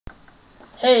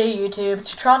Hey YouTube,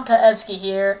 it's TronKatEvsky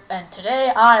here, and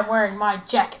today I'm wearing my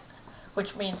jacket,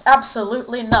 which means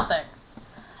absolutely nothing.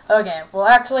 Okay, well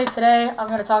actually today I'm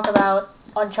going to talk about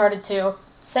Uncharted 2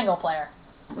 single player.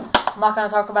 I'm not going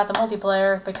to talk about the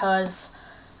multiplayer because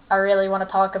I really want to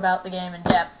talk about the game in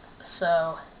depth,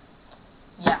 so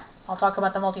yeah, I'll talk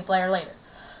about the multiplayer later.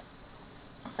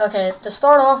 Okay, to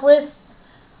start off with,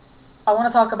 I want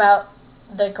to talk about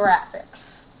the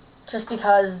graphics, just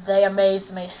because they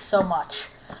amaze me so much.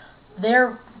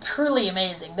 They're truly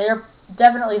amazing. They're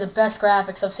definitely the best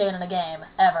graphics I've seen in a game,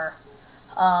 ever.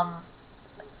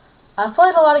 I've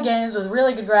played a lot of games with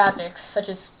really good graphics, such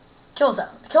as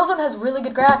Killzone. Killzone has really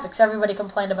good graphics. Everybody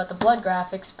complained about the blood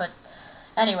graphics, but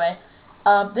anyway,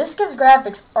 this game's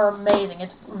graphics are amazing.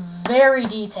 It's very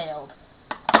detailed.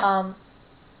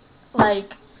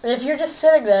 Like, if you're just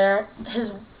sitting there,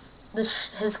 his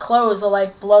clothes will,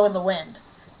 like, blow in the wind.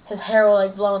 His hair will,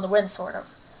 like, blow in the wind, sort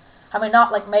of. I mean,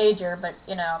 not, like, major, but,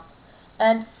 you know.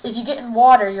 And if you get in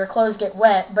water, your clothes get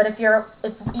wet. But if you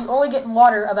only get in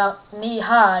water about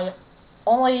knee-high,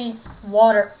 the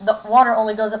water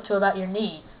only goes up to about your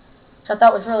knee. Which I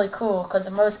thought was really cool, because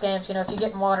in most games, you know, if you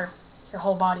get in water, your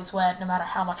whole body's wet, no matter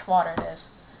how much water it is.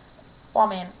 Well, I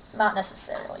mean, not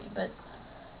necessarily, but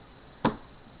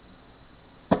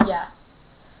yeah.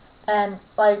 And,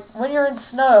 like, when you're in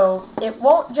snow, you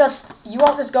won't just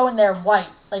go in there white.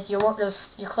 Like, your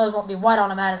clothes won't be white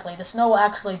automatically. The snow will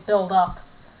actually build up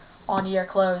on your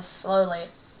clothes slowly.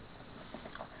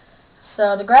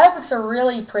 So, the graphics are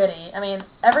really pretty. I mean,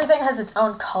 everything has its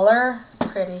own color.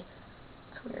 Pretty.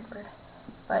 It's a weird word.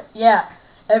 But, yeah.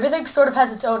 Everything sort of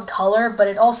has its own color, but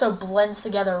it also blends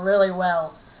together really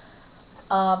well.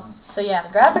 So, yeah, the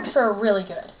graphics are really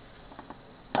good.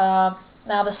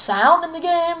 Now, the sound in the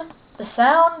game,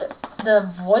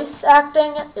 the voice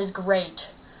acting is great.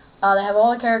 They have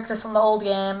all the characters from the old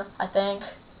game, I think,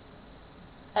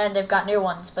 and they've got new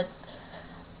ones, but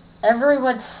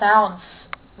everyone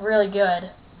sounds really good.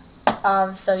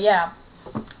 So, yeah.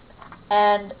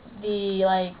 And the,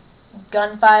 like,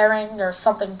 gun firing or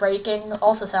something breaking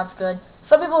also sounds good.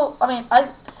 Some people, I mean,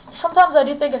 sometimes I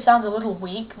do think it sounds a little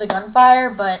weak, the gunfire,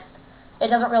 but it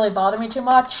doesn't really bother me too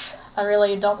much. I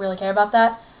really don't really care about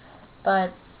that.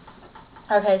 But,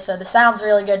 okay, so the sound's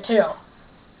really good too.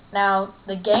 Now,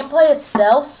 the gameplay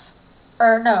itself,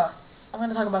 or no, I'm going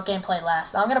to talk about gameplay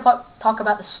last. Now I'm going to talk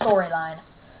about the storyline.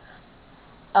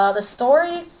 The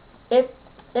story,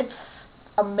 it's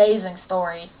amazing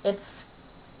story. It's,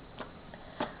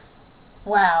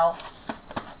 wow.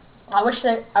 I wish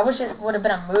it would have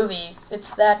been a movie.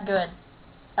 It's that good.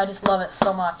 I just love it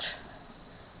so much.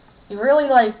 You really,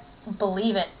 like,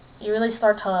 believe it. You really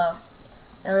start to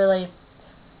really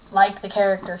like the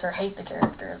characters or hate the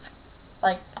characters.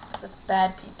 Like, the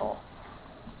bad people.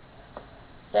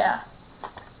 Yeah.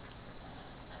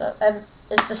 So, and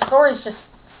the story's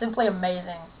just simply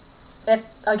amazing.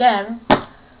 Again,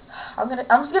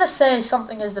 I'm just gonna say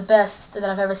something is the best that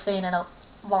I've ever seen in a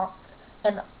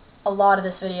lot of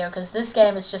this video, because this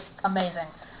game is just amazing.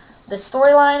 The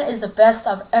storyline is the best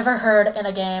I've ever heard in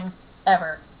a game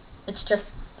ever. It's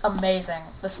just amazing.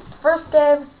 The first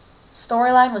game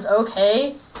storyline was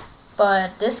okay,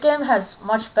 but this game has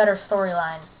much better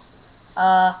storyline.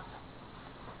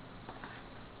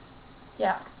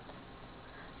 Yeah.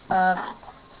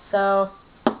 So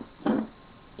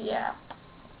yeah.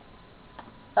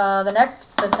 The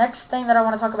next thing that I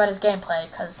want to talk about is gameplay,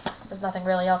 because there's nothing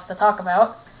really else to talk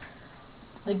about.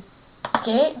 The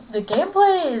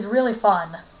gameplay is really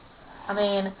fun. I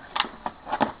mean,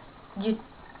 the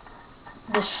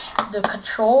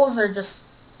controls are just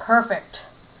perfect.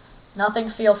 Nothing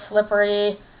feels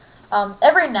slippery.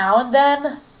 Every now and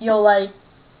then you'll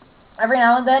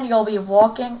be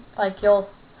walking, like, you'll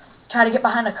try to get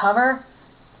behind a cover,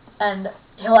 and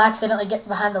you'll accidentally get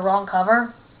behind the wrong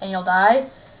cover, and you'll die.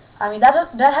 I mean,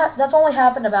 that's only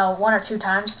happened about 1 or 2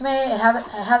 times to me. It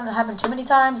hasn't happened too many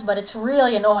times, but it's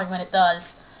really annoying when it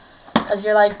does, because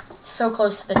you're, like, so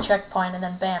close to the checkpoint, and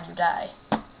then bam, you die.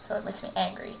 So it makes me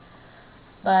angry.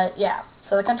 But, yeah.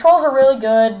 So the controls are really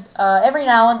good. Every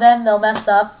now and then they'll mess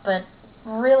up, but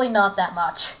really not that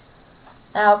much.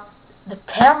 Now, the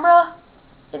camera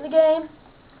in the game,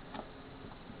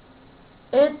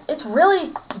 it's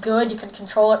really good. You can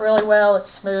control it really well. It's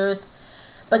smooth.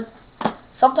 But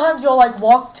sometimes you'll, like,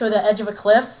 walk to the edge of a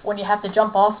cliff when you have to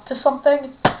jump off to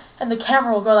something, and the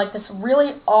camera will go like this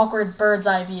really awkward bird's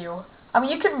eye view. I mean,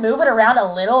 you can move it around a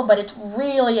little, but it's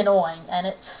really annoying,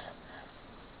 and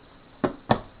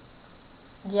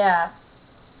yeah,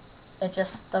 it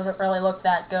just doesn't really look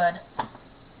that good.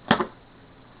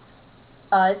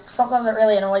 Sometimes it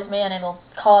really annoys me, and it'll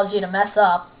cause you to mess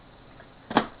up.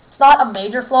 not a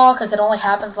major flaw because it only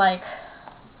happens like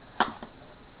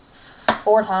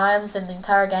 4 times in the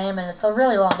entire game, and it's a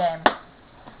really long game.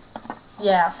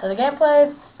 Yeah, so the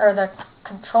gameplay, or the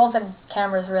controls and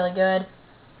camera is really good.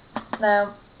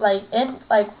 Now, in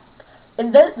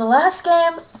the last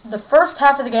game, the first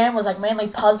half of the game was like mainly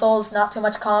puzzles, not too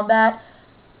much combat.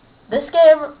 This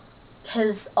game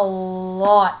has a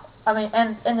lot. I mean,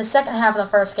 and in the second half of the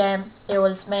first game, it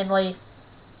was mainly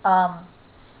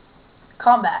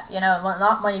combat, you know,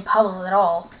 not many puzzles at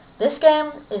all. This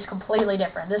game is completely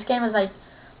different. This game is like,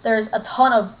 there's a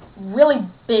ton of really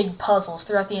big puzzles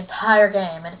throughout the entire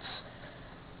game, and it's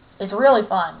really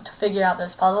fun to figure out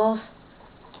those puzzles.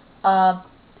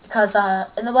 Because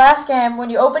in the last game, when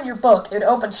you open your book, it would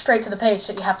open straight to the page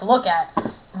that you have to look at.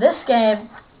 This game,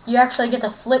 you actually get to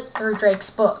flip through Drake's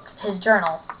book, his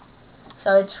journal.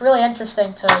 So it's really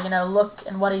interesting to, you know, look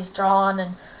in what he's drawn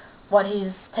and what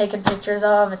he's taken pictures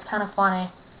of. It's kind of funny.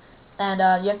 And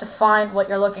you have to find what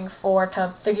you're looking for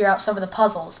to figure out some of the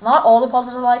puzzles. Not all the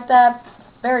puzzles are like that.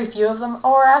 Very few of them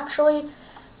are, actually.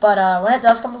 But when it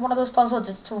does come to one of those puzzles,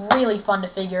 it's really fun to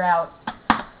figure out.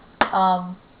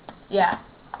 Yeah.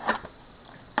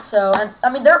 So, and I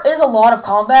mean, there is a lot of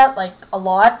combat, like, a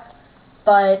lot.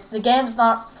 But the game's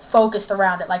not focused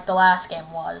around it like the last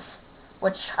game was.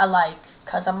 Which I like,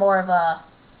 because I'm more of a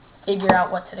figure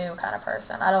out what to do kind of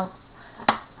person. I don't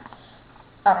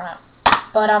know.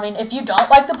 But, I mean, if you don't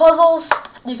like the puzzles,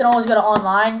 you can always go to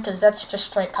online, because that's just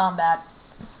straight combat.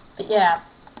 But, yeah.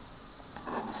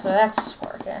 So, that's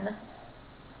working.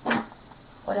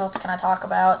 What else can I talk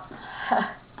about?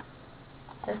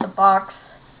 Here's the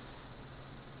box.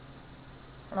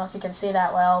 I don't know if you can see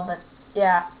that well, but,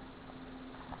 yeah.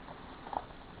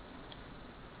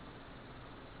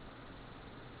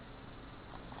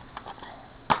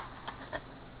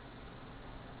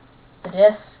 The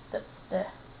disc, the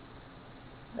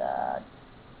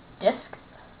disc,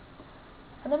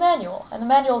 and the manual. And the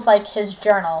manual's like his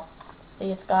journal. See,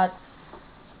 it's got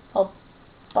a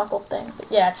buckled thing.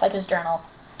 But yeah, it's like his journal.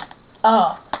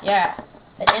 Oh, yeah.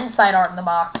 The inside art in the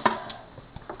box.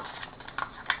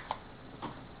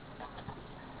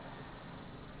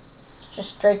 It's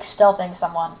just Drake stealthing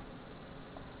someone.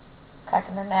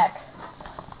 Cracking their neck. It's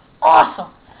awesome!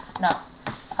 No.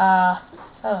 Ugh.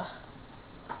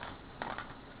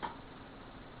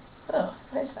 Oh,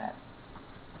 what is that?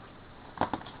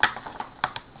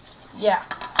 Yeah.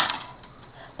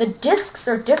 The discs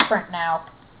are different now.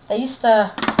 They used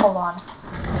to... Hold on.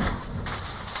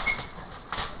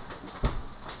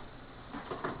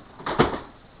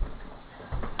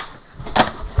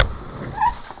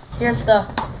 Here's the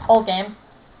whole game.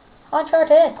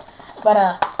 Uncharted!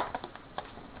 But,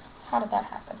 how did that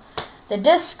happen? The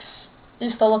discs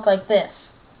used to look like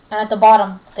this. And at the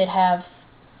bottom, they'd have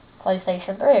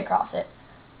PlayStation 3 across it.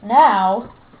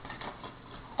 Now,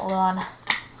 hold on.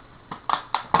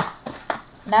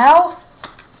 Now,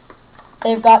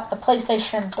 they've got the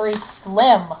PlayStation 3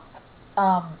 Slim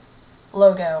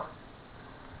logo.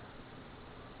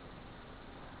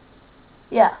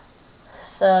 Yeah.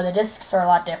 So the discs are a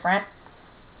lot different.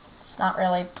 It's not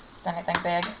really anything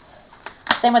big.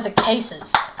 Same with the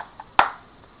cases.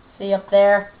 See up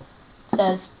there? It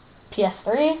says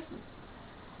PS3.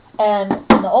 And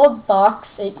in the old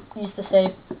box, it used to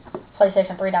say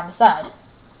PlayStation 3 down the side.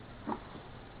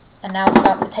 And now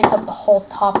it takes up the whole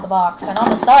top of the box. And on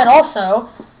the side also,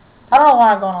 I don't know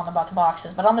why I'm going on about the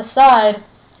boxes, but on the side,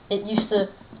 it used to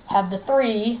have the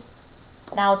 3,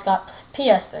 now it's got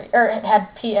PS3. Or it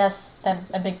had PS, then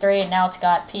a big 3, and now it's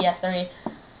got PS3.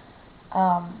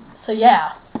 So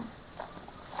yeah.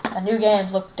 The new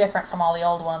games look different from all the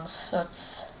old ones, so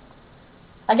it's...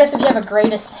 I guess if you have a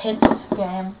greatest hits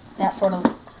game, that sort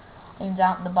of leans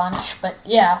out in the bunch, but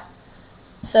yeah.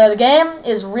 So the game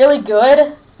is really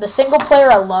good. The single player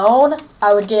alone,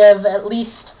 I would give at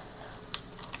least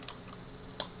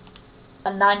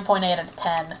a 9.8 out of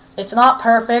 10. It's not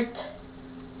perfect,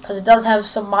 because it does have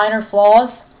some minor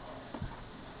flaws,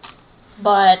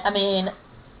 but, I mean,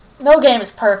 no game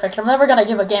is perfect. I'm never going to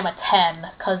give a game a 10,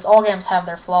 because all games have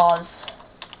their flaws.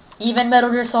 Even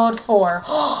Metal Gear Solid 4.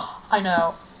 I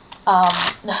know.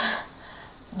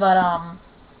 But,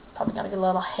 probably gonna get a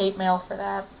little hate mail for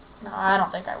that. No, I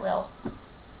don't think I will.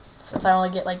 Since I only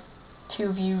get, like,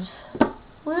 2 views.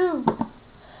 Woo!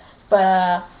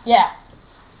 But, yeah.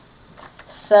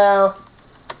 So,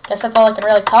 guess that's all I can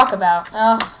really talk about.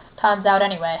 Well, time's out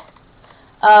anyway.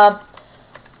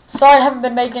 Sorry I haven't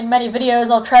been making many videos.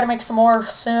 I'll try to make some more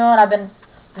soon. I've been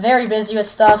very busy with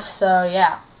stuff, so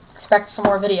yeah. Expect some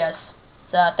more videos.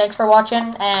 So, thanks for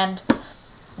watching, and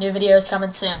new videos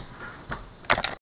coming soon.